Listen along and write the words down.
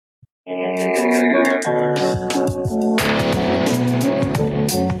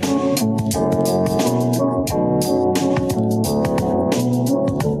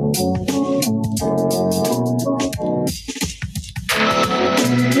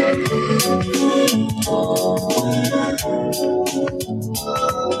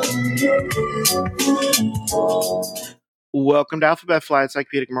Welcome to Alphabet Fly,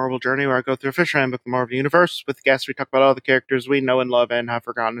 Encyclopedic Marvel Journey, where I go through a official handbook of the Marvel Universe. With guests, we talk about all the characters we know and love and have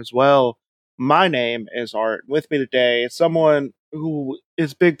forgotten as well. My name is Art. With me today is someone who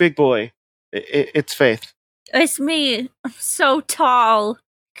is big boy. It's Faith. It's me. I'm so tall.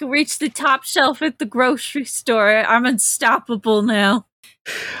 Can reach the top shelf at the grocery store. I'm unstoppable now.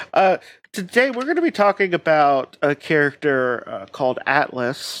 Today we're going to be talking about a character called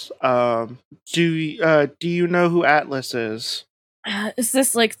Atlas. Do you know who Atlas is? Is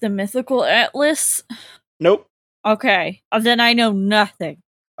this like the mythical Atlas? Nope. Okay. Then I know nothing.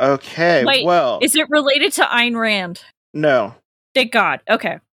 Okay, Wait, well... is it related to Ayn Rand? No. Thank God.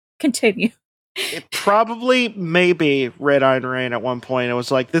 Okay. Continue. It probably, maybe, read Ayn Rand at one point and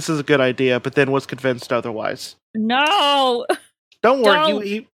was like, this is a good idea, but then was convinced otherwise. No! Don't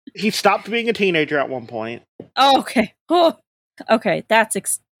worry, he stopped being a teenager at one point. Oh, okay. Oh. Okay, that's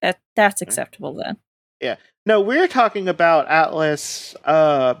acceptable then. Yeah. No, we're talking about Atlas,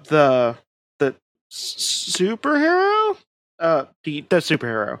 the superhero? The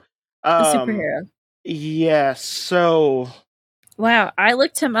superhero. The superhero. Yeah, so... Wow, I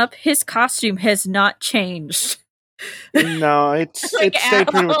looked him up. His costume has not changed. No, it's like stayed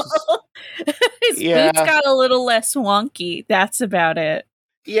pretty much... His boots got a little less wonky. That's about it.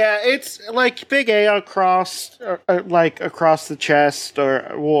 Yeah, it's like big A across, like across the chest, or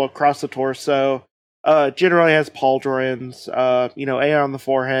across the torso. Generally has pauldrons. A on the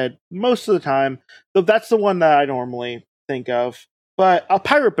forehead most of the time. So that's the one that I normally think of. But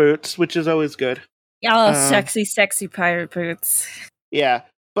pirate boots, which is always good. Oh, sexy pirate boots. Yeah,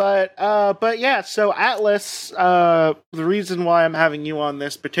 but yeah. So Atlas, the reason why I'm having you on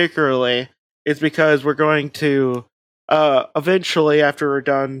this particularly is because we're going to. Eventually, after we're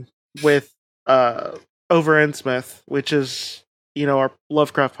done with Over Innsmouth, which is, our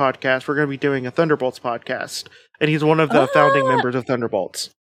Lovecraft podcast, we're going to be doing a Thunderbolts podcast. And he's one of the founding members of Thunderbolts.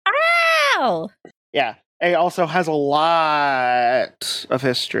 Ow! Yeah. He also has a lot of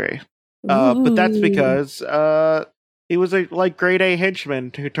history. But that's because he was a grade A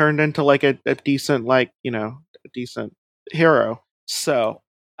henchman who turned into a decent, a decent hero. So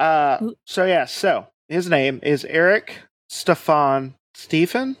his name is Eric Stefan.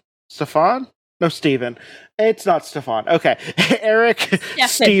 Stephen? No, Stephen. It's not Stefan. Okay. Eric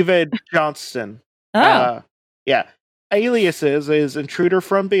Stephen Johnston. Oh. Yeah. Aliases is Intruder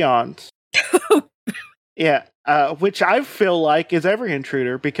from Beyond. Yeah. Which I feel like is every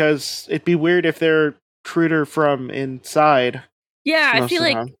intruder, because it'd be weird if they're intruder from inside. Yeah, I feel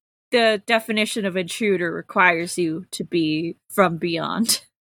like the definition of intruder requires you to be from beyond.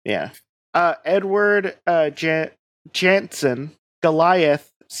 Yeah. Edward Jansen,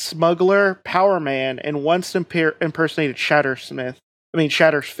 Goliath, Smuggler, Power Man, and once impersonated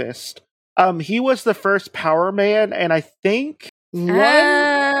Shatterfist. He was the first Power Man, and I think I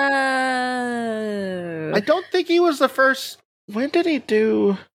don't think he was the first. When did he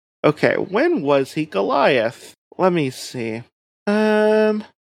do? Okay, when was he Goliath? Let me see. I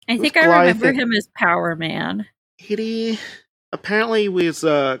think I remember him as Power Man. Apparently, he was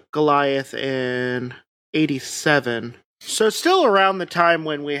Goliath in 87. So still around the time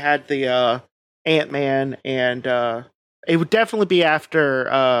when we had the Ant-Man, and it would definitely be after,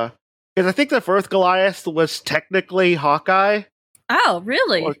 because I think the first Goliath was technically Hawkeye. Oh,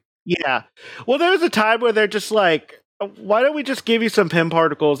 really? Yeah. Well, there was a time where they're just like, why don't we just give you some Pym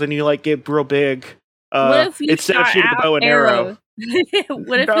particles and you get real big instead of shooting a bow and arrow?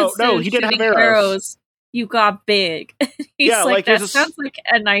 What if he didn't have arrows. You got big. He's that sounds like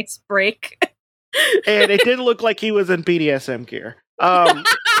a nice break. And it didn't look like he was in BDSM gear.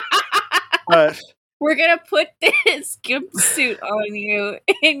 We're gonna put this gimp suit on you,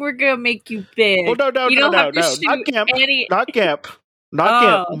 and we're gonna make you big. Well, no, not Gimp. Not Gimp.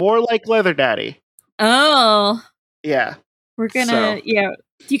 More like Leather Daddy. Oh. Yeah. We're gonna,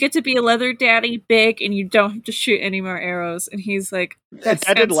 you get to be a Leather Daddy, big, and you don't have to shoot any more arrows. And he's like, that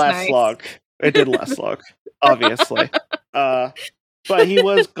did last long. It did last long, obviously. But he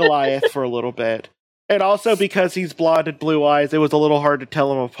was Goliath for a little bit. And also because he's blonde and blue eyes, it was a little hard to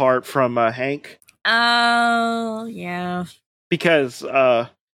tell him apart from Hank. Oh, yeah. Because,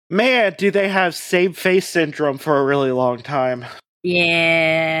 man, do they have same face syndrome for a really long time.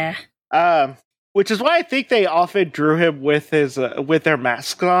 Yeah. Which is why I think they often drew him with his with their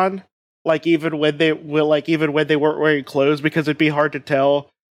masks on, like even when they weren't wearing clothes, because it'd be hard to tell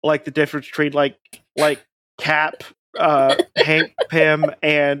like the difference between like Cap, Hank Pym,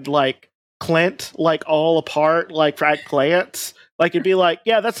 and like Clint, like all apart, like at glance. Like it'd be like,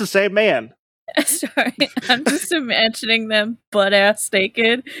 yeah, that's the same man. Sorry, I'm just imagining them butt ass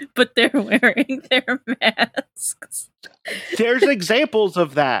naked, but they're wearing their masks. There's examples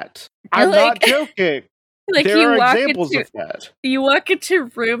of that. I'm Like- not joking. Like There are examples of that. you walk into a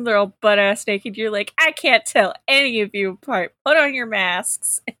room, they're all butt ass naked. You're like, I can't tell any of you apart. Put on your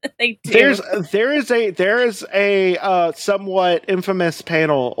masks. They do. There is a somewhat infamous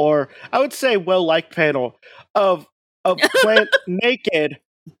panel, or I would say well liked panel of Clint naked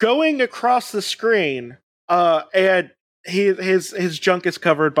going across the screen, and his junk is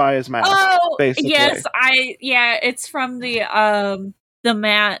covered by his mask. Oh, basically. yes, it's from the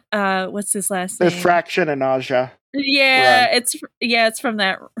Matt, what's his last There's name? Fraction and Nausea. Yeah, Right. it's from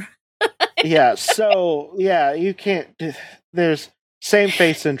that. Yeah, so yeah, you can't. There's same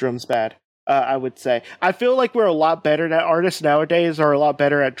face syndrome's bad. I would say. I feel like we're a lot better at artists nowadays are a lot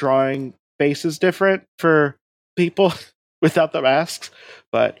better at drawing faces different for people without the masks.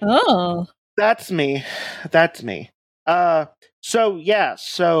 But Oh, that's me. That's me. So yeah.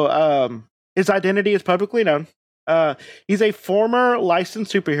 So his identity is publicly known. He's a former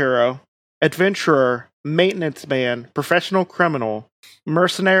licensed superhero, adventurer, maintenance man, professional criminal,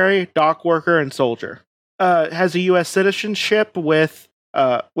 mercenary, dock worker, and soldier. Has a U.S. citizenship with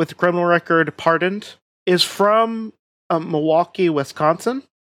a criminal record pardoned. Is from Milwaukee, Wisconsin.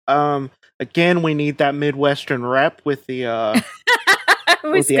 Again, we need that Midwestern rep with the I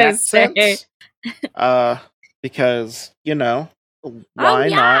with was the gonna say. accents. Because why Oh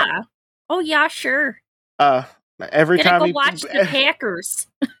yeah. not? Oh yeah, sure. Every Gonna time go he watch the Packers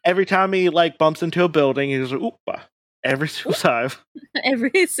every time he like bumps into a building, he goes oopa. Every single time.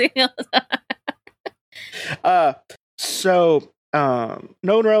 every single. So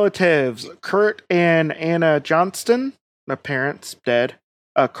known relatives: Kurt and Anna Johnston, my parents dead.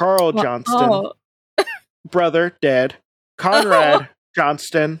 Carl Johnston, Oh, brother dead. Conrad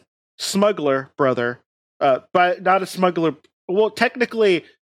Johnston, smuggler brother. But not a smuggler. Well, technically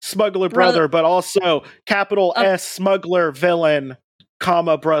smuggler brother, but also capital S smuggler villain,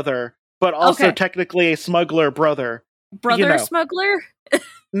 comma brother, but also Okay. technically a smuggler brother. brother smuggler,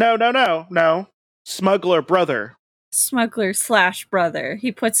 No. Smuggler brother. smuggler / brother.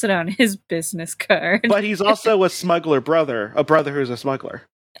 He puts it on his business card. But he's also a smuggler brother, a brother who's a smuggler.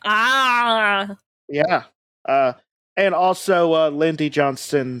 Ah, Yeah. And also Lindy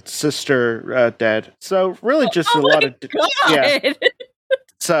Johnston's sister dead. So really just a lot of God. yeah.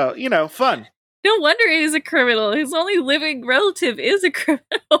 So, fun. No wonder he's a criminal. His only living relative is a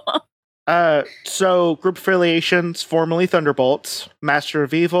criminal. So group affiliations, formerly Thunderbolts, Master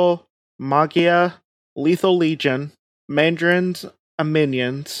of Evil, Magia, Lethal Legion, Mandarins,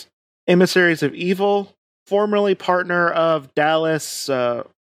 Minions, Emissaries of Evil, formerly partner of Dallas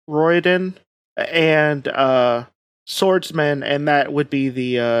Royden, and Swordsman, and that would be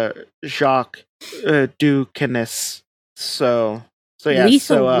the Jacques Ducanis. So yeah.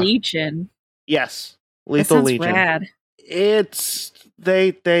 Lethal Legion. Yes, That Lethal sounds Legion. rad. It's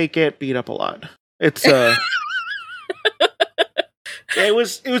they get beat up a lot. It's it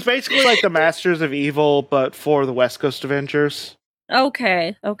was basically like the Masters of Evil, but for the West Coast Avengers.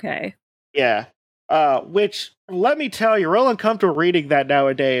 Okay. Yeah. Which let me tell you, real uncomfortable reading that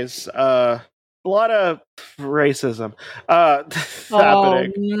nowadays. A lot of racism happening. Oh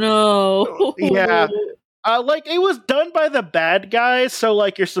no. Yeah. Like it was done by the bad guys, so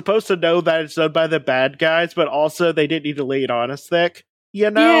like you're supposed to know that it's done by the bad guys, but also they didn't need to lay it on us thick,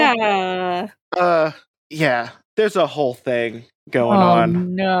 Yeah. Yeah. There's a whole thing going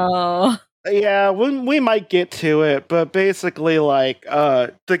on. No. Yeah, we might get to it, but basically, like,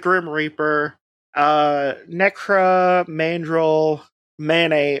 the Grim Reaper, Necra, Mandrill,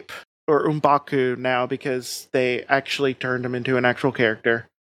 Manape, or Umbaku now, because they actually turned him into an actual character,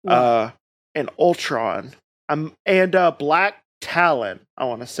 and Ultron, and Black Talon, I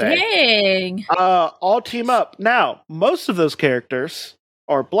want to say. Dang. All team up. Now, most of those characters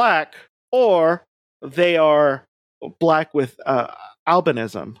are black, or they are black with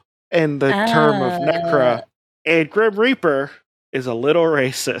albinism in the term of Necra. And Grim Reaper is a little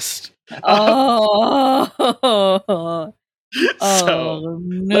racist. Oh. So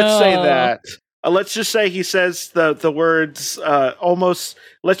No. let's say that. Let's just say he says the words almost.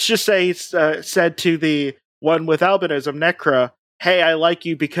 Let's just say he's said to the one with albinism, Necra, "Hey, I like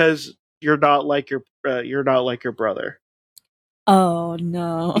you because you're not like your brother." Oh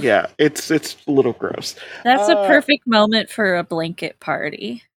no. Yeah, it's a little gross. That's a perfect moment for a blanket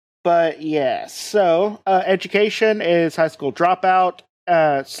party. But yeah, so education is high school dropout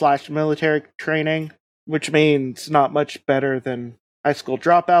 / military training, which means not much better than high school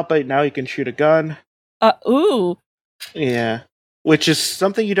dropout, but now you can shoot a gun. Ooh. Yeah. Which is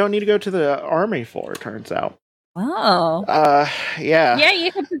something you don't need to go to the army for, it turns out. Oh. Yeah. Yeah,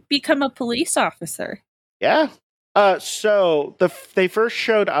 you could become a police officer. Yeah. So they first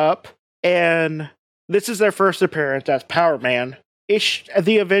showed up, and this is their first appearance as Power Man.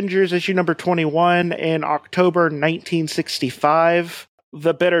 The Avengers issue number 21 in October 1965.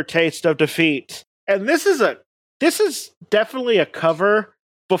 The Bitter Taste of Defeat. And this is definitely a cover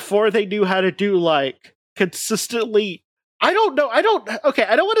before they knew how to do like consistently. I don't know. I don't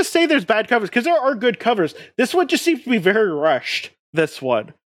want to say there's bad covers because there are good covers. This one just seems to be very rushed. This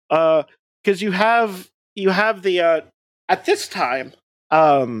one. Because you have the at this time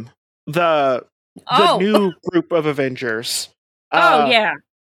the new group of Avengers. Yeah.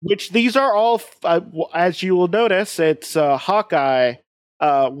 Which these are all, as you will notice, it's Hawkeye,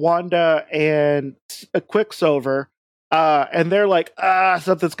 Wanda, and Quicksilver. And they're like,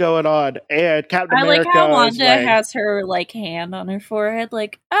 something's going on. And Captain America. I like how Wanda has her like hand on her forehead,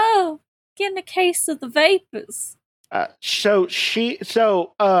 like, getting a case of the vapors. So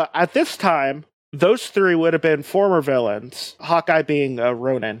at this time, those three would have been former villains. Hawkeye being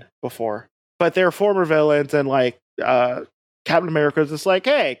Ronin before, but they're former villains, and like Captain America is just like,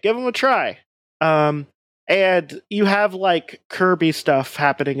 hey, give them a try. And you have like Kirby stuff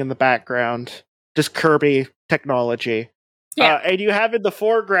happening in the background, just Kirby technology. Yeah. And you have in the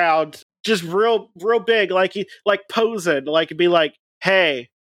foreground just real big, like he like posing, like be like, hey,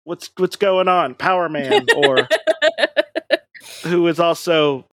 what's going on, Power Man, or who is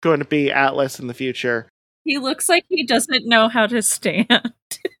also going to be Atlas in the future. He looks like he doesn't know how to stand.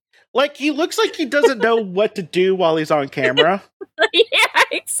 Like, he looks like he doesn't know what to do while he's on camera. Yeah,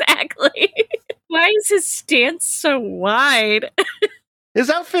 exactly. Why is his stance so wide? His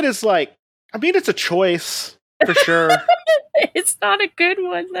outfit is like, I mean, it's a choice, for sure. It's not a good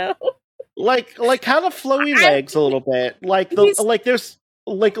one, though. Like kind of flowy legs a little bit. Like, the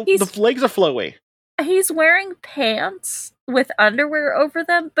legs are flowy. He's wearing pants with underwear over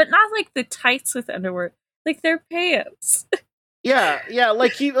them, but not like the tights with underwear. Like, they're pants. Yeah,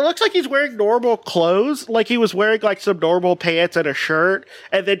 like it looks like he's wearing normal clothes, like he was wearing like some normal pants and a shirt,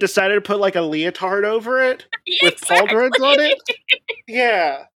 and then decided to put like a leotard over it with pauldrons on it.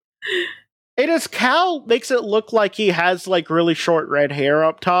 Yeah. And his cowl makes it look like he has like really short red hair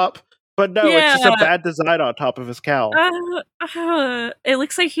up top, but no, it's just a bad design on top of his cowl. It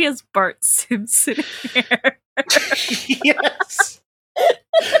looks like he has Bart Simpson hair. Yes.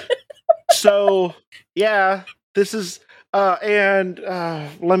 So, yeah, this is... and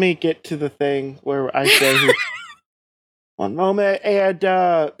let me get to the thing where I say one moment.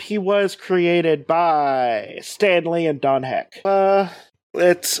 And he was created by Stan Lee and Don Heck.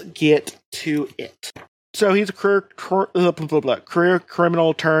 Let's get to it. So he's a career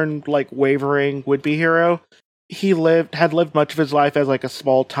criminal turned like wavering would-be hero. He had lived much of his life as like a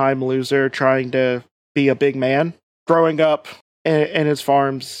small-time loser trying to be a big man. Growing up in his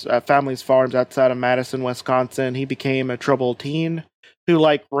family's farms outside of Madison, Wisconsin, he became a troubled teen who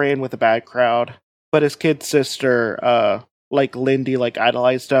like ran with a bad crowd. But his kid sister, like Lindy, like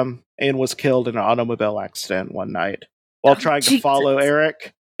idolized him and was killed in an automobile accident one night while trying to follow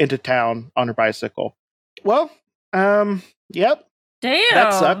Eric into town on her bicycle. Well, yep. Damn.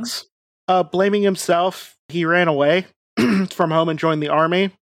 That sucks. Blaming himself, he ran away from home and joined the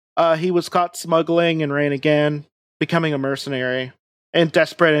army. He was caught smuggling and ran again, becoming a mercenary. And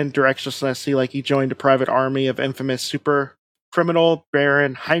desperate and directionless, he joined a private army of infamous super criminal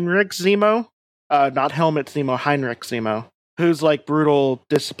Baron Heinrich Zemo. Not Helmut Zemo, Heinrich Zemo. Whose like brutal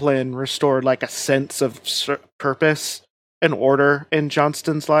discipline restored like a sense of purpose and order in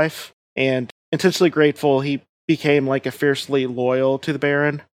Johnston's life. And intensely grateful, he became like a fiercely loyal to the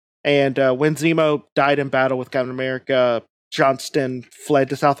Baron. And when Zemo died in battle with Captain America, Johnston fled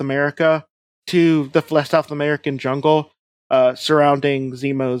to South America, to the South American jungle surrounding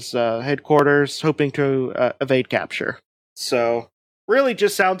Zemo's headquarters, hoping to evade capture. So, really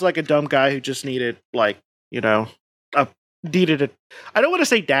just sounds like a dumb guy who just needed, I don't want to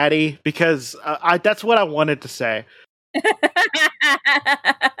say daddy, because that's what I wanted to say.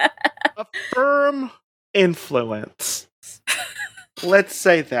 A firm influence. Let's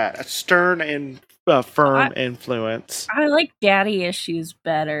say that. A stern and firm influence. I like daddy issues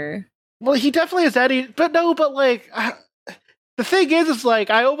better. Well, he definitely has daddy, but the thing is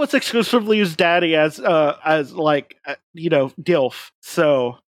I almost exclusively use daddy as DILF.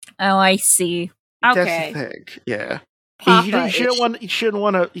 So. Oh, I see. Okay. That's the thing. Yeah. Papa. You shouldn't want to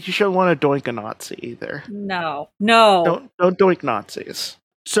doink a Nazi either. No. Don't doink Nazis.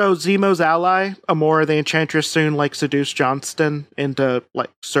 So Zemo's ally, Amora the Enchantress, soon seduced Johnston into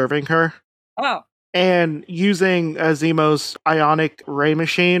serving her. Oh. And using Zemo's ionic ray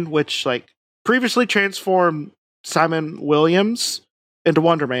machine, which previously transformed Simon Williams into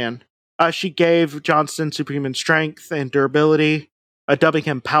Wonder Man, she gave Johnston superhuman strength and durability, dubbing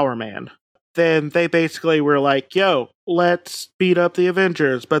him Power Man. Then they basically were like, yo, let's beat up the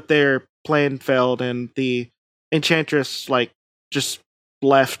Avengers, but their plan failed and the Enchantress just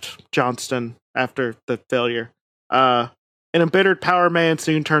left Johnston after the failure. An embittered Power Man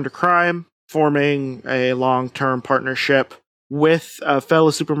soon turned to crime, forming a long-term partnership with a fellow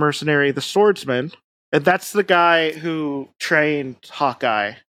super mercenary, the Swordsman. And that's the guy who trained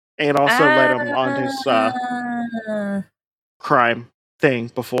Hawkeye and also led him on his crime thing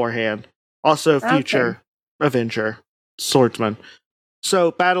beforehand. Also future Avenger, Swordsman.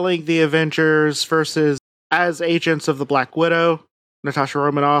 So battling the Avengers versus as agents of the Black Widow, Natasha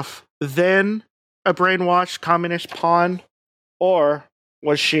Romanoff, then a brainwashed communist pawn, or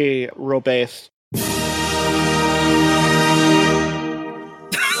was she real-based?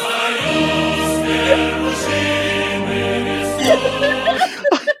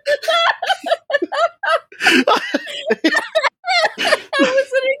 I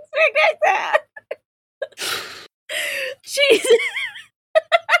wasn't expecting that. Jeez.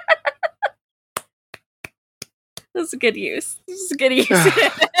 That's a good use.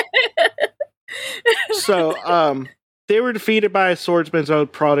 So, they were defeated by a swordsman's own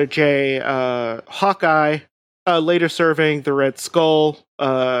protege, Hawkeye, later serving the Red Skull.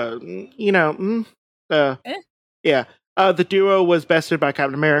 Yeah. The duo was bested by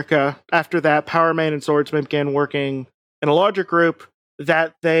Captain America. After that, Power Man and Swordsman began working in a larger group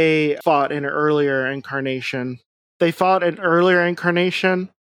that they fought in an earlier incarnation. They fought an earlier incarnation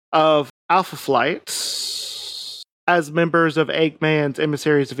of Alpha Flight as members of Eggman's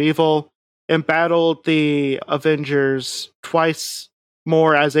Emissaries of Evil, and battled the Avengers twice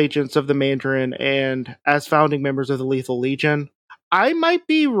more as agents of the Mandarin and as founding members of the Lethal Legion. I might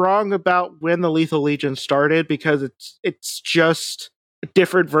be wrong about when the Lethal Legion started because it's just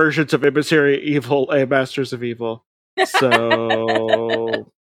different versions of Emissary of Evil and Masters of Evil. So,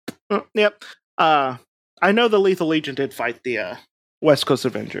 yep. I know the Lethal Legion did fight the West Coast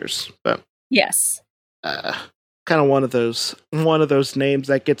Avengers, but yes, kind of one of those names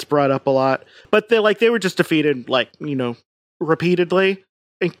that gets brought up a lot. But they were just defeated repeatedly.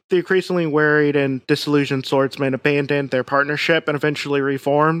 The increasingly worried and disillusioned swordsmen abandoned their partnership and eventually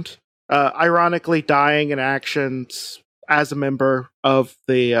reformed, ironically dying in actions as a member of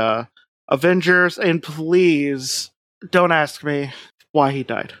the Avengers. And please don't ask me why he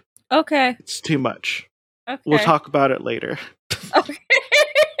died. Okay. It's too much. Okay. We'll talk about it later. Okay.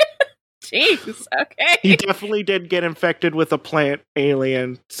 Jeez, okay. He definitely did get infected with a plant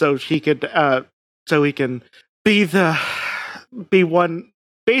alien so he can be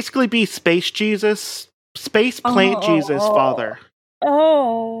Space Jesus, Space Plant Jesus father.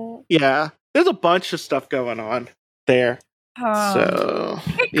 Oh. Yeah. There's a bunch of stuff going on there. So,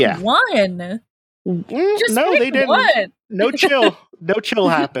 yeah. One. Just no, they didn't. One. No chill. No chill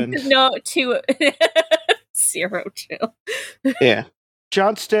happened. No, zero chill. Yeah.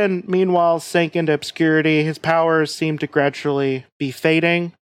 Johnston, meanwhile, sank into obscurity. His powers seemed to gradually be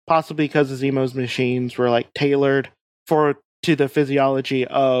fading, possibly because Zemo's machines were tailored to the physiology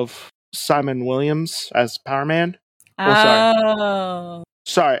of Simon Williams as Power Man. Oh.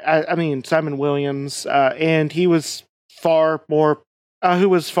 Sorry, I mean Simon Williams, and he was far more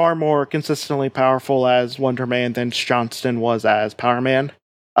consistently powerful as Wonder Man than Johnston was as Power Man.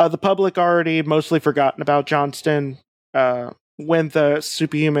 The public already mostly forgotten about Johnston when the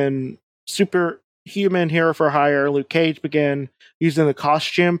superhuman hero for hire Luke Cage began using the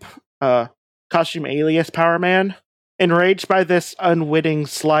costume alias Power Man. Enraged by this unwitting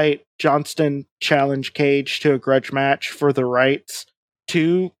slight, Johnston challenged Cage to a grudge match for the rights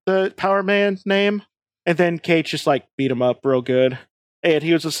to the Power Man name, and then Cage just beat him up real good. And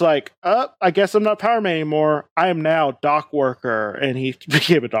he was just like, I guess I'm not Power Man anymore. I am now Dock Worker. And he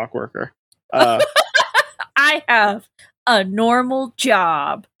became a Dock Worker. I have a normal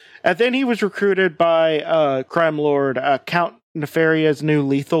job. And then he was recruited by crime lord Count Nefaria's new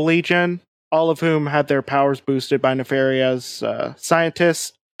Lethal Legion, all of whom had their powers boosted by Nefaria's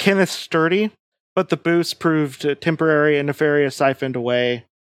scientist, Kenneth Sturdy. But the boost proved temporary, and Nefaria siphoned away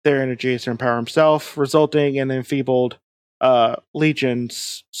their energies to empower himself, resulting in the enfeebled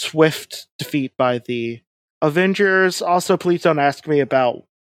Legion's swift defeat by the Avengers. Also, please don't ask me about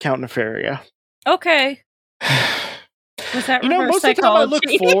Count Nefaria. Okay. Was that most of the time I look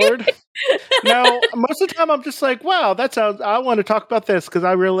forward. No, most of the time I'm just like, wow, I want to talk about this because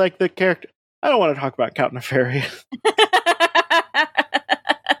I really like the character. I don't want to talk about Count Neferi.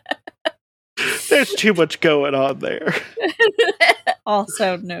 There's too much going on there.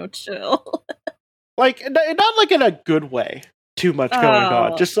 Also, no chill. Like, not like in a good way. Too much going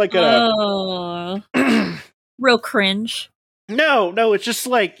on. Just like real cringe. No, it's just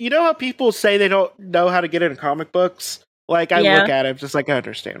like, you know how people say they don't know how to get into comic books? Like, I look at it, just like, I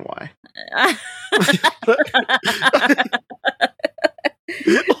understand why.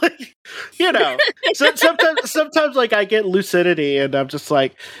 Like, sometimes like I get lucidity and I'm just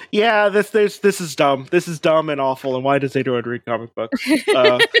like, yeah, this is dumb. This is dumb and awful, and why does anyone read comic books?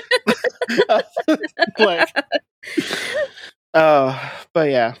 But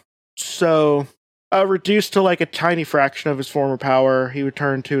yeah. So reduced to like a tiny fraction of his former power, he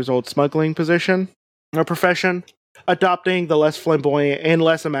returned to his old smuggling profession, adopting the less flamboyant and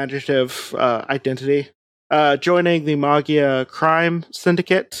less imaginative identity. Joining the Magia crime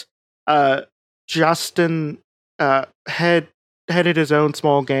syndicate, Justin headed his own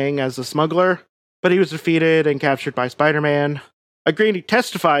small gang as a smuggler, but he was defeated and captured by Spider-Man. Agreeing to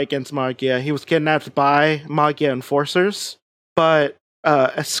testify against Magia, he was kidnapped by Magia enforcers, but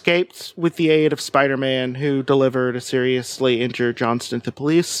escaped with the aid of Spider-Man, who delivered a seriously injured Johnston to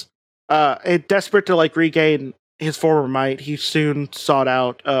police. Desperate to regain his former might, he soon sought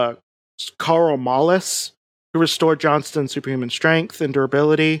out Carl Mollis, who restored Johnston's superhuman strength and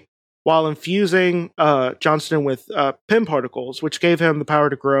durability, while infusing Johnston with Pym particles, which gave him the power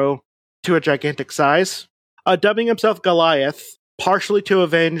to grow to a gigantic size. Dubbing himself Goliath, partially to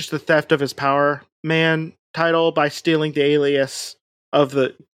avenge the theft of his Power Man title by stealing the alias of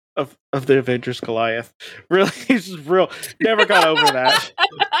the Avengers Goliath. Really, he's just real. Never got over that.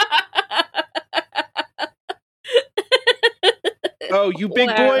 Oh, you big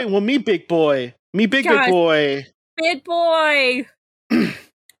boy? Well, me big boy. Me big boy. Big boy.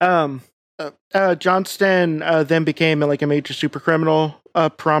 Johnston then became a major super criminal,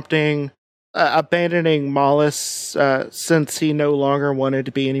 prompting abandoning Mollis since he no longer wanted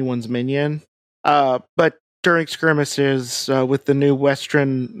to be anyone's minion. But during skirmishes with the new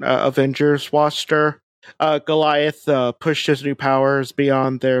Western Avengers roster, Goliath pushed his new powers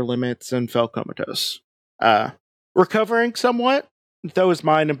beyond their limits and fell comatose. Recovering somewhat, though his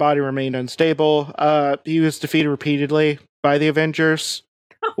mind and body remained unstable, he was defeated repeatedly by the Avengers.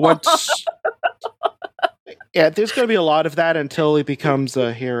 Once, yeah, there's going to be a lot of that until he becomes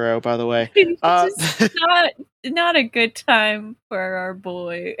a hero. By the way, not a good time for our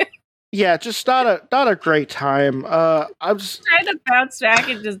boy. Yeah, just not a great time. I'm just trying to bounce back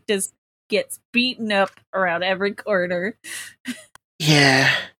and just gets beaten up around every corner. Yeah.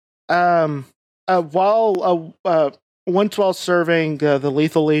 While serving the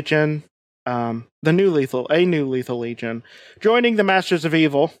Lethal Legion, a new Lethal Legion, joining the Masters of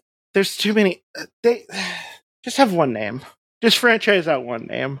Evil. There's too many. They just have one name. Just franchise out one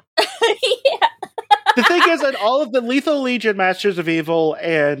name. Yeah. The thing is that all of the Lethal Legion, Masters of Evil,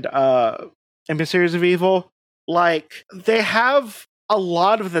 and Masters of Evil, they have a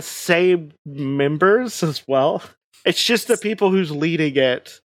lot of the same members as well. It's just the people who's leading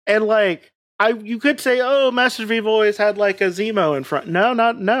it. And you could say, oh, Masters of Evil always had a Zemo in front. No,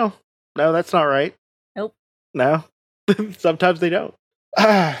 that's not right. Nope. No. Sometimes they don't.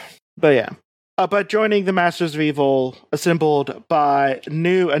 But yeah. But joining the Masters of Evil, assembled by a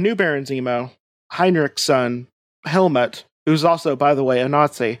new Baron Zemo, Heinrich's son, Helmut, who's also, by the way, a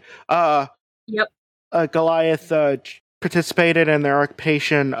Nazi. Yep. Goliath participated in their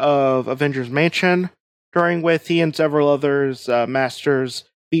occupation of Avengers Mansion, during which he and several others, masters,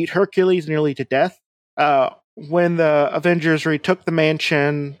 beat Hercules nearly to death. When the Avengers retook the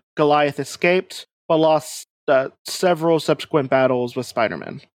mansion, Goliath escaped, but lost several subsequent battles with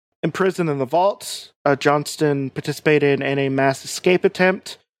Spider-Man. Imprisoned in the vault, Johnston participated in a mass escape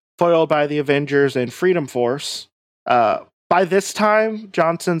attempt, foiled by the Avengers and Freedom Force. By this time,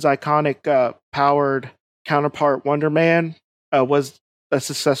 Johnston's iconic powered counterpart Wonder Man was a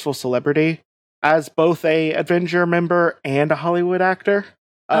successful celebrity as both a Avenger member and a Hollywood actor.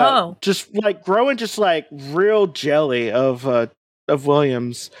 Just growing real jelly of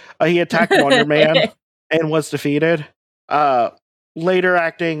Williams. He attacked Wonder Man and was defeated. Later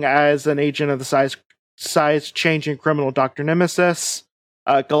acting as an agent of the size-changing criminal Dr. Nemesis,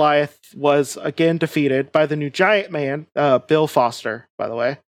 Goliath was again defeated by the new Giant Man, Bill Foster, by the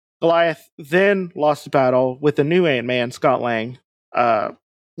way. Goliath then lost a battle with the new Ant-Man, Scott Lang.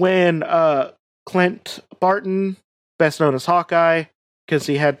 When Clint Barton, best known as Hawkeye, because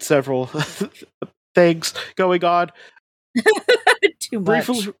he had several things going on, Too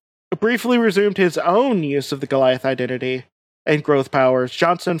much. briefly resumed his own use of the Goliath identity and growth powers.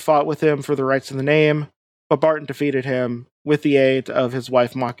 Johnson fought with him for the rights of the name, but Barton defeated him with the aid of his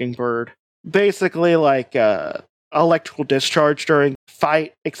wife Mockingbird. Basically, like electrical discharge during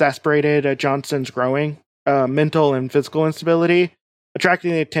fight exasperated Johnson's growing mental and physical instability,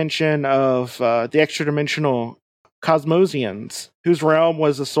 attracting the attention of the extra-dimensional Cosmosians, whose realm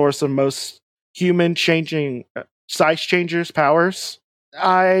was the source of most human-changing size changers' powers.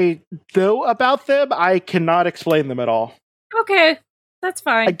 I know about them. I cannot explain them at all. Okay, that's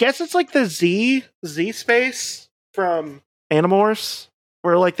fine. I guess it's like the Z space from Animorphs,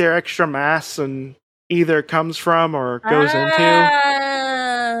 where like their extra mass and either comes from or goes into.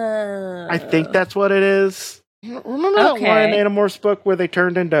 I think that's what it is. Remember that one Animorphs book where they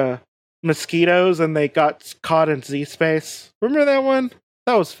turned into mosquitoes and they got caught in Z space? Remember that one?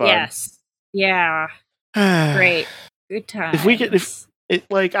 That was fun. Yes. Yeah. Great. Good times. If we could,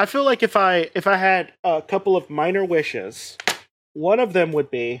 I feel like if I had a couple of minor wishes, one of them would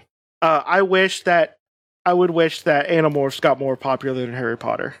be, I would wish that Animorphs got more popular than Harry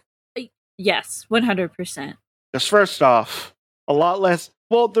Potter. Yes, 100%. Because first off, a lot less.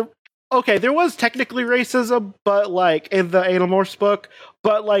 Well, there was technically racism, but like in the Animorphs book,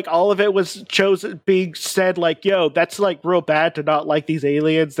 but like all of it was being said like, yo, that's like real bad to not like these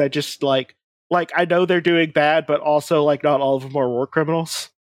aliens that just like I know they're doing bad, but also like not all of them are war criminals.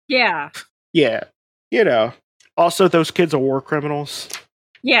 Yeah. Yeah. You know. Also, those kids are war criminals.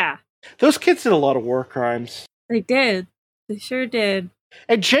 Yeah. Those kids did a lot of war crimes. They did. They sure did.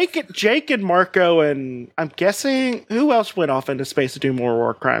 And Jake and Marco, and I'm guessing who else went off into space to do more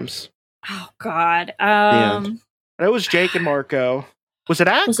war crimes? Oh God. It was Jake and Marco. Was it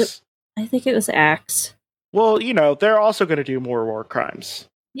Axe? I think it was Axe. Well, you know, they're also going to do more war crimes.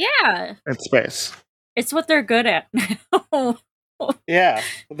 Yeah. In space. It's what they're good at. Yeah,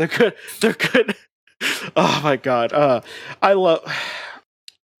 they're good. They're good. Oh my God. I love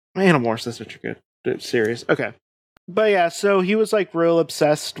Animorphs is such a good series. Okay. But yeah, so he was like real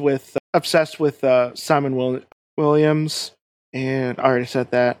obsessed with Simon Williams, and I already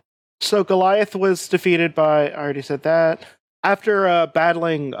said that. So Goliath was defeated by, I already said that. After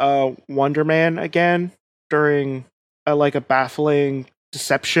battling Wonder Man again during like a baffling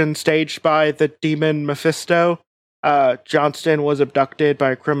deception staged by the demon Mephisto, Johnston was abducted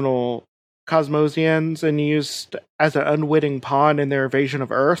by criminal Cosmosians and used as an unwitting pawn in their invasion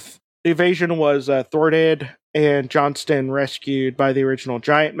of Earth. The invasion was thwarted, and Johnston rescued by the original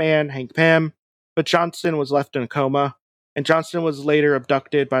Giant Man, Hank Pym, but Johnston was left in a coma, and Johnston was later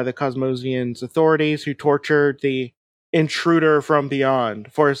abducted by the Cosmosians authorities, who tortured the intruder from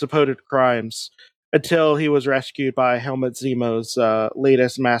beyond for his supposed crimes, until he was rescued by Helmut Zemo's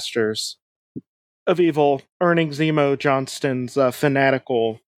latest masters of evil, earning Zemo Johnston's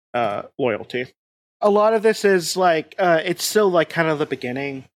fanatical loyalty. A lot of this is like, it's still like kind of the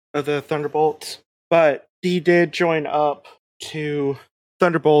beginning of the Thunderbolts, but he did join up to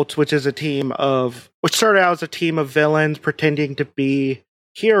Thunderbolts, which started out as a team of villains pretending to be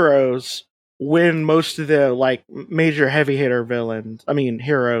heroes when most of the like major heavy hitter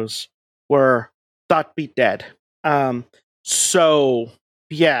heroes were thought to be dead. So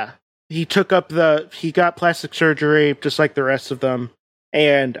yeah, he got plastic surgery just like the rest of them,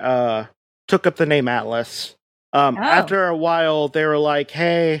 and took up the name Atlas. After a while, they were like,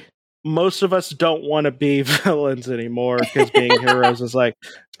 hey, most of us don't want to be villains anymore because being heroes is like,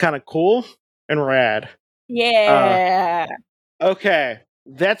 it's kind of cool and rad. Yeah. Okay,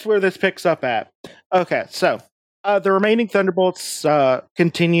 that's where this picks up at. Okay, so the remaining Thunderbolts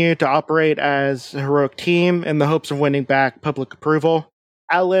continue to operate as a heroic team in the hopes of winning back public approval.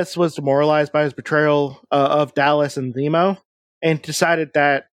 Atlas was demoralized by his betrayal of Dallas and Zemo, and decided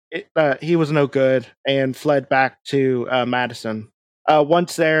that he was no good and fled back to Madison.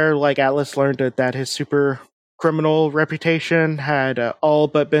 Once there, like Atlas learned that his super criminal reputation had all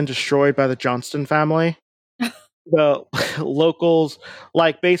but been destroyed by the Johnston family. The locals,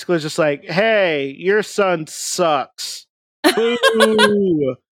 like, basically just like, "Hey, your son sucks.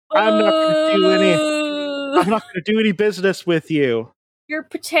 Boo! I'm not going to do any business with you. Your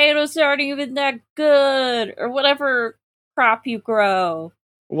potatoes aren't even that good, or whatever crop you grow."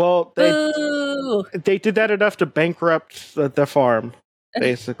 Well, they did that enough to bankrupt the farm,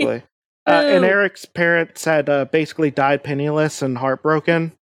 basically. And Eric's parents had basically died penniless and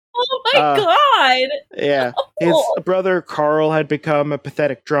heartbroken. Oh my God! Yeah. His brother Carl had become a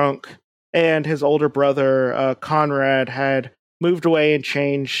pathetic drunk, and his older brother Conrad had moved away and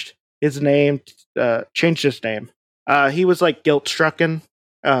changed his name. He was like guilt-stricken,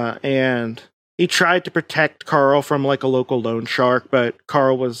 and He tried to protect Carl from like a local loan shark, but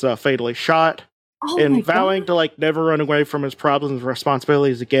Carl was fatally shot. Oh And my vowing God. to like never run away from his problems and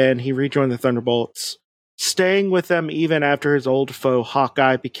responsibilities again, he rejoined the Thunderbolts, staying with them even after his old foe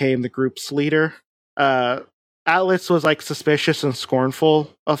Hawkeye became the group's leader. Atlas was like suspicious and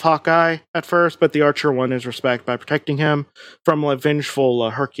scornful of Hawkeye at first, but the Archer won his respect by protecting him from a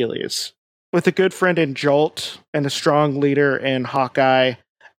vengeful Hercules. With a good friend in Jolt and a strong leader in Hawkeye,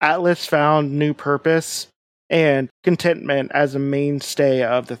 Atlas found new purpose and contentment as a mainstay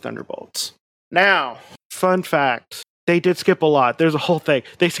of the Thunderbolts. Now, fun fact, they did skip a lot. There's a whole thing.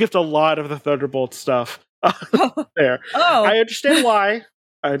 They skipped a lot of the Thunderbolt stuff there. Oh. I understand why.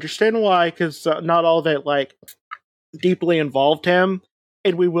 Because not all of it like deeply involved him,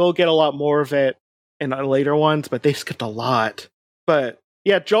 and we will get a lot more of it in later ones. But they skipped a lot. But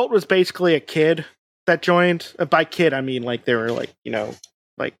yeah, Jolt was basically a kid that joined. By kid, I mean like they were like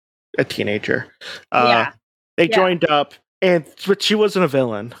like a teenager. Yeah. They joined up, but she wasn't a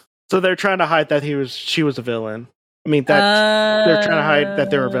villain, so they're trying to hide that she was a villain. I mean that they're trying to hide that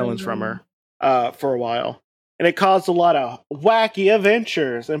there were villains from her for a while. And it caused a lot of wacky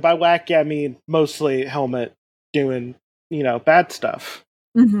adventures. And by wacky, I mean mostly Helmet doing, bad stuff.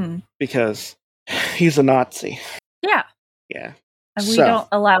 Mm-hmm. Because he's a Nazi. Yeah. Yeah. And we don't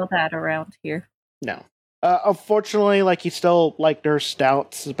allow that around here. No. Unfortunately, he still, nursed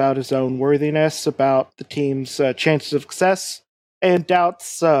doubts about his own worthiness, about the team's chances of success, and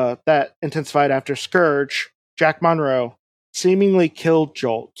doubts that intensified after Scourge, Jack Monroe, seemingly killed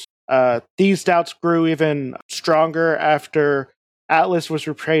Jolt. These doubts grew even stronger after Atlas was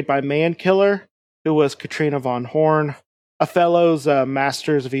betrayed by Mankiller, who was Katrina von Horn, a fellow's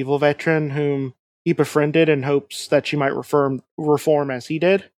Masters of Evil veteran whom he befriended in hopes that she might reform as he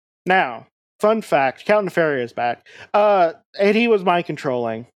did. Now, fun fact, Count Nefaria is back. And he was mind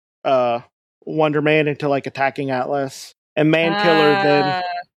controlling Wonder Man into attacking Atlas. And Mankiller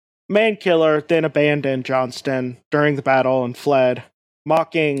then abandoned Johnston during the battle and fled,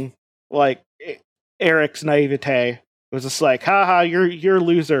 mocking Eric's naivete. It was just like, haha, you're a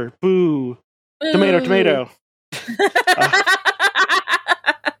loser. Boo. Boo. Tomato.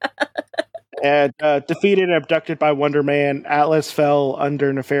 And defeated and abducted by Wonder Man, Atlas fell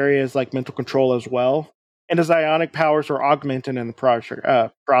under Nefaria's mental control as well, and his ionic powers were augmented in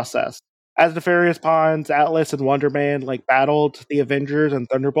the process. As Nefarious pawns, Atlas and Wonder Man battled the Avengers and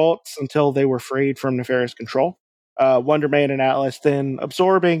Thunderbolts until they were freed from Nefarious control. Wonder Man and Atlas then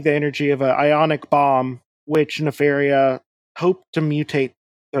absorbing the energy of an ionic bomb, which Nefaria hoped to mutate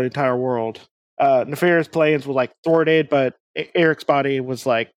the entire world. Nefaria's plans were thwarted, but Eric's body was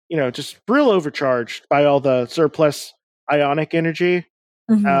just real overcharged by all the surplus ionic energy.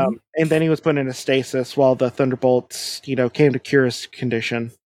 Mm-hmm. And then he was put into stasis while the Thunderbolts, came to cure his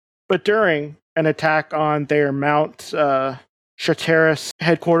condition. But during an attack on their Mount Shatteris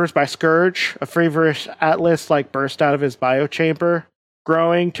headquarters by Scourge, a feverish Atlas burst out of his biochamber,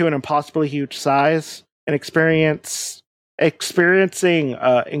 growing to an impossibly huge size and experiencing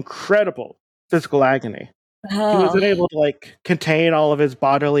incredible physical agony. He wasn't able to contain all of his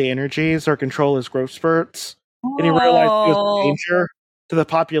bodily energies or control his growth spurts, and he realized he was a danger to the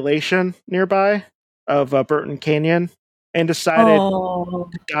population nearby of Burton Canyon, and decided to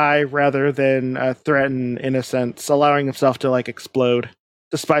die rather than threaten innocence, allowing himself to explode,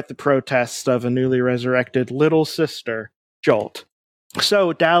 despite the protests of a newly resurrected little sister, Jolt.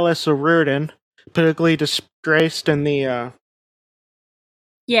 So Dallas O'Riordan, politically disgraced in the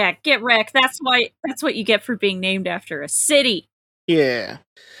Yeah, get wrecked. That's what you get for being named after a city. Yeah.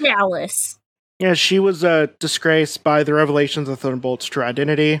 Dallas. Yeah, she was disgraced by the revelations of Thunderbolt's true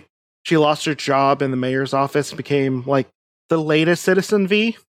identity. She lost her job in the mayor's office and became the latest Citizen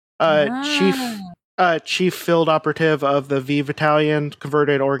V, chief field operative of the V Battalion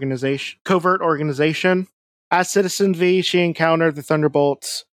covert organization. As Citizen V, she encountered the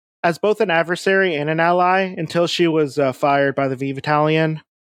Thunderbolts as both an adversary and an ally until she was fired by the V Battalion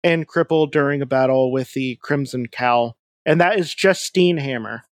and crippled during a battle with the Crimson Cowl. And that is Justine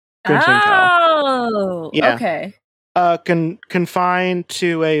Hammer. Crimson Cowl. Yeah. Okay. Confined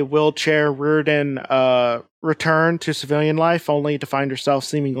to a wheelchair, Riordan returned to civilian life only to find herself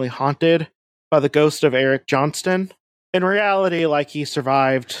seemingly haunted by the ghost of Eric Johnston. In reality, he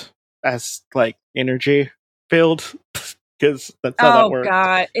survived as energy filled, because that's how that works. Oh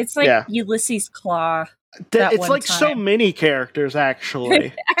god, it's Ulysses Claw. It's so many characters,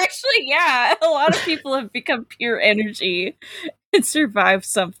 actually. Actually, yeah, a lot of people have become pure energy and survived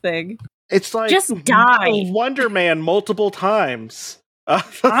something. It's just die. Wonder Man multiple times. At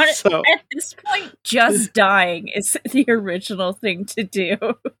this point, just dying is the original thing to do.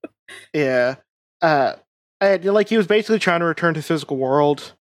 Yeah. and, like, he was basically trying to return to the physical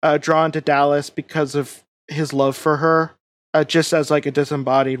world, drawn to Dallas because of his love for her, just as like a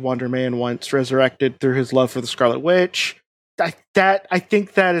disembodied Wonder Man once resurrected through his love for the Scarlet Witch. I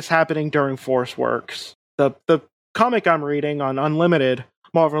think that is happening during Force Works, the comic I'm reading on Unlimited,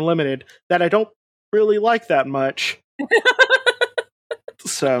 Marvel Unlimited, that I don't really like that much.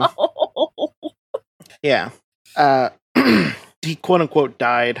 So, yeah. He quote unquote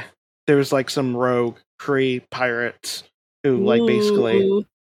died. There was like some rogue Kree pirates who like basically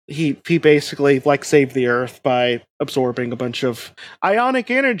he basically like saved the Earth by absorbing a bunch of ionic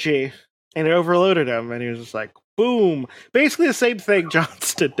energy, and it overloaded him, and he was just like, boom. Basically the same thing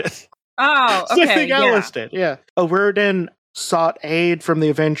Johnston did. Oh, okay. Same thing Alice did, yeah. Riordan sought aid from the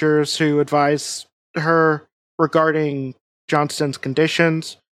Avengers, who advised her regarding Johnston's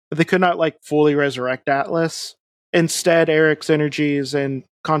conditions, but they could not like fully resurrect Atlas. Instead, Eric's energies and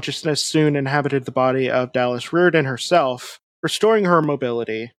consciousness soon inhabited the body of Dallas Riordan herself, restoring her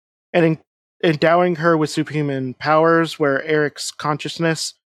mobility and endowing her with superhuman powers, where Eric's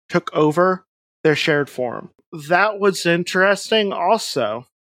consciousness took over their shared form. That was interesting also.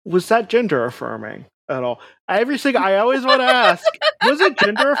 Was that gender affirming at all? Everything I always want to ask, was it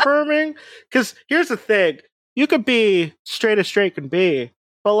gender affirming? Because here's the thing. You could be straight as straight can be,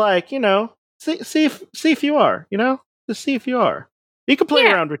 but like, you know, see if you are, you know? Just see if you are. You can play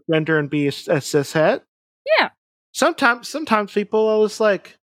around with gender and be a cishet. Yeah. Sometimes people are just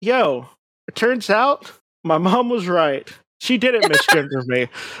like, yo, it turns out my mom was right. She didn't misgender me.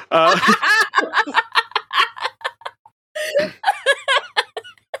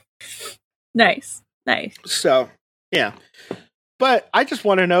 Nice. So, yeah. But I just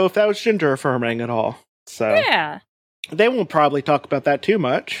want to know if that was gender affirming at all. So, yeah. They won't probably talk about that too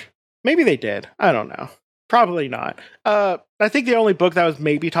much. Maybe they did. I don't know. Probably not. I think the only book that was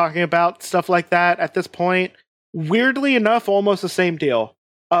maybe talking about stuff like that at this point, weirdly enough, almost the same deal.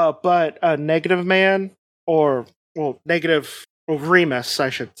 But Negative Man, Remus, I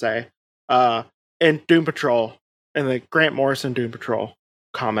should say, and Doom Patrol, and the Grant Morrison Doom Patrol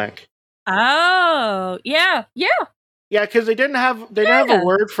comic. Oh, yeah. Yeah, because they didn't have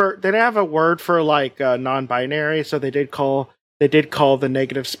a word for like non-binary, so they did call the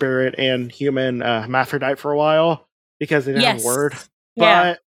Negative Spirit and human hermaphrodite for a while because they didn't have a word.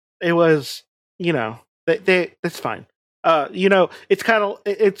 But it was, you know, it's fine. You know, it's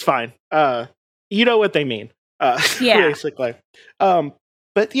fine. You know what they mean. Basically.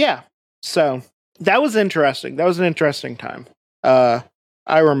 But yeah, so that was interesting. That was an interesting time.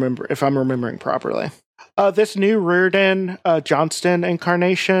 I remember, if I'm remembering properly. This new Riordan Johnston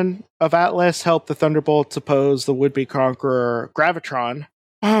incarnation of Atlas helped the Thunderbolts oppose the would-be conqueror Gravitron.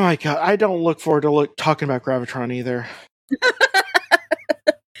 Oh my god, I don't look forward to talking about Gravitron either.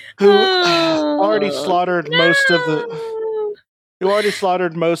 Who already slaughtered most of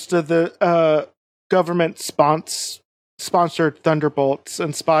the government sponsored Thunderbolts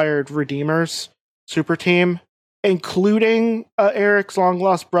inspired Redeemers super team, including Eric's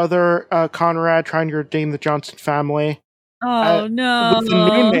long-lost brother, Conrad, trying to redeem the Johnston family. Oh, no. With the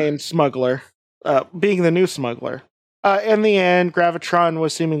new name Smuggler, being the new Smuggler. In the end, Gravitron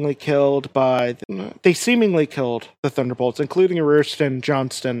was seemingly killed they seemingly killed the Thunderbolts, including Riordan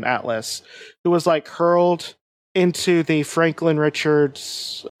Johnston Atlas, who was, like, hurled into the Franklin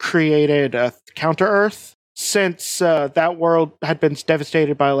Richards created Counter-Earth. Since that world had been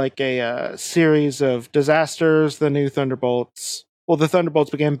devastated by like a series of disasters, the Thunderbolts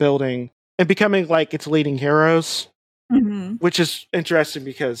began building and becoming like its leading heroes, which is interesting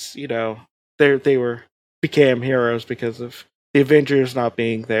because, you know, they became heroes because of the Avengers not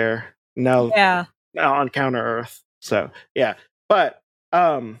being there now on Counter Earth. So yeah, but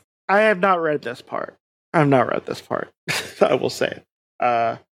I have not read this part. I will say.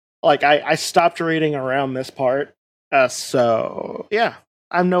 Like, I stopped reading around this part, so, yeah,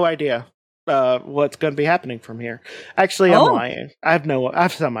 I have no idea what's going to be happening from here. Actually, I'm lying. I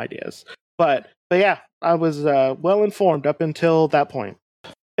have some ideas. But yeah, I was well-informed up until that point.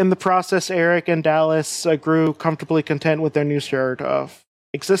 In the process, Eric and Dallas grew comfortably content with their new shared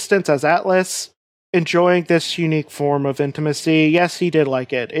existence as Atlas, enjoying this unique form of intimacy. Yes, he did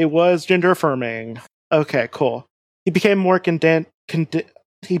like it. It was gender-affirming. Okay, cool. He became more content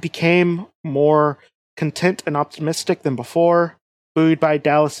and optimistic than before, buoyed by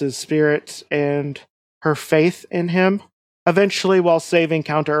Dallas's spirit and her faith in him. Eventually, while saving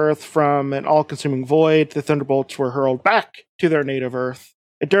Counter-Earth from an all-consuming void, the Thunderbolts were hurled back to their native Earth.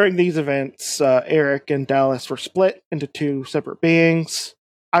 And during these events, Eric and Dallas were split into two separate beings.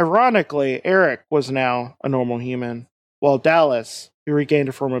 Ironically, Eric was now a normal human, while Dallas, who regained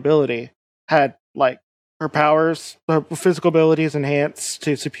her formability, had like her powers, her physical abilities enhanced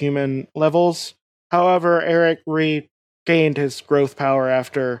to superhuman levels. However, Eric regained his growth power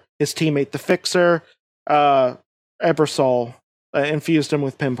after his teammate, the Fixer, Ebersol, infused him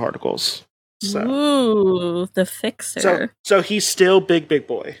with Pym particles. So, Ooh, the Fixer. so he's still big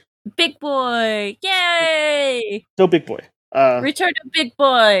boy. Big boy! Yay! Still big boy. Return to big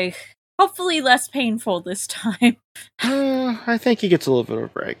boy. Hopefully less painful this time. I think he gets a little bit of a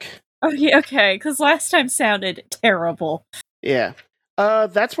break. Okay, because last time sounded terrible. Yeah.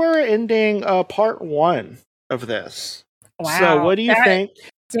 That's where we're ending part 1 of this. Wow. So what do you think?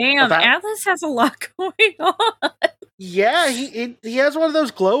 Damn, Atlas has a lot going on. Yeah, he has one of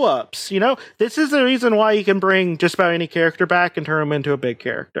those glow ups. You know, this is the reason why you can bring just about any character back and turn him into a big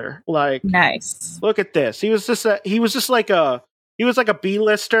character. Like, nice. Look at this. He was like a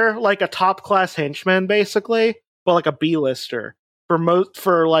B-lister, like a top class henchman, basically, but like a B-lister for most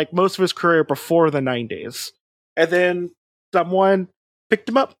of his career before the 90s. And then someone picked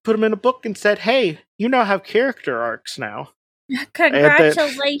him up, put him in a book, and said, "Hey, you now have character arcs now."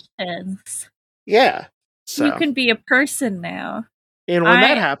 Congratulations. Yeah. So, you can be a person now. And when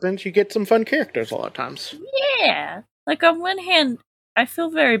that happens, you get some fun characters a lot of times. Yeah. Like, on one hand, I feel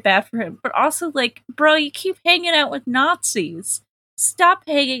very bad for him, but also, like, bro, you keep hanging out with Nazis. Stop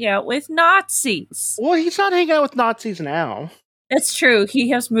hanging out with Nazis. Well, he's not hanging out with Nazis now. That's true. He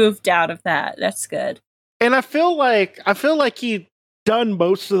has moved out of that. That's good. And I feel like he done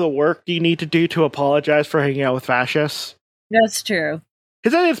most of the work you need to do to apologize for hanging out with fascists. That's true.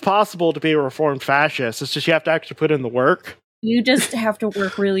 Because then it's possible to be a reformed fascist. It's just you have to actually put in the work. You just have to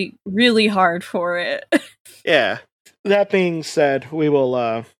work really, really hard for it. Yeah. That being said, we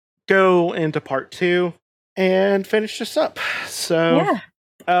will go into part 2 and finish this up. So,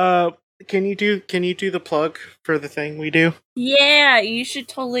 can you do the plug for the thing we do? Yeah, you should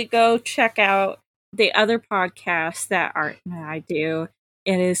totally go check out the other podcast that Art and I do.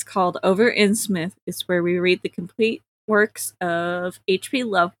 It is called Over Innsmouth. It's where we read the complete works of H.P.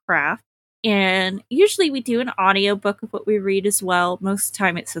 Lovecraft. And usually we do an audiobook of what we read as well. Most of the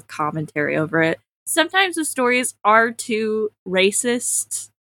time it's a commentary over it. Sometimes the stories are too racist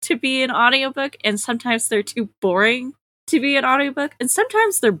to be an audiobook, and sometimes they're too boring to be an audiobook, and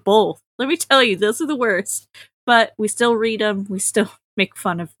sometimes they're both. Let me tell you, those are the worst. But we still read them, we still make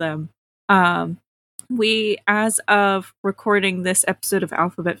fun of them. We, as of recording this episode of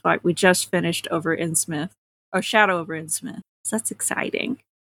Alphabet Flight, we just finished Over Innsmouth, or Shadow over Innsmouth. So that's exciting.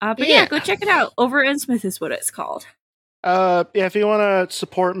 But yeah, go check it out. Over Innsmouth is what it's called. Yeah, if you want to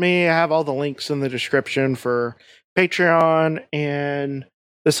support me, I have all the links in the description for Patreon and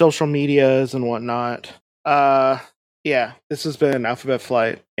the social medias and whatnot. Yeah, this has been Alphabet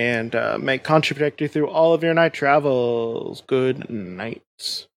Flight, and may Contra protect you through all of your night travels. Good night.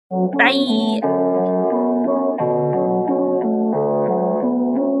 Bye.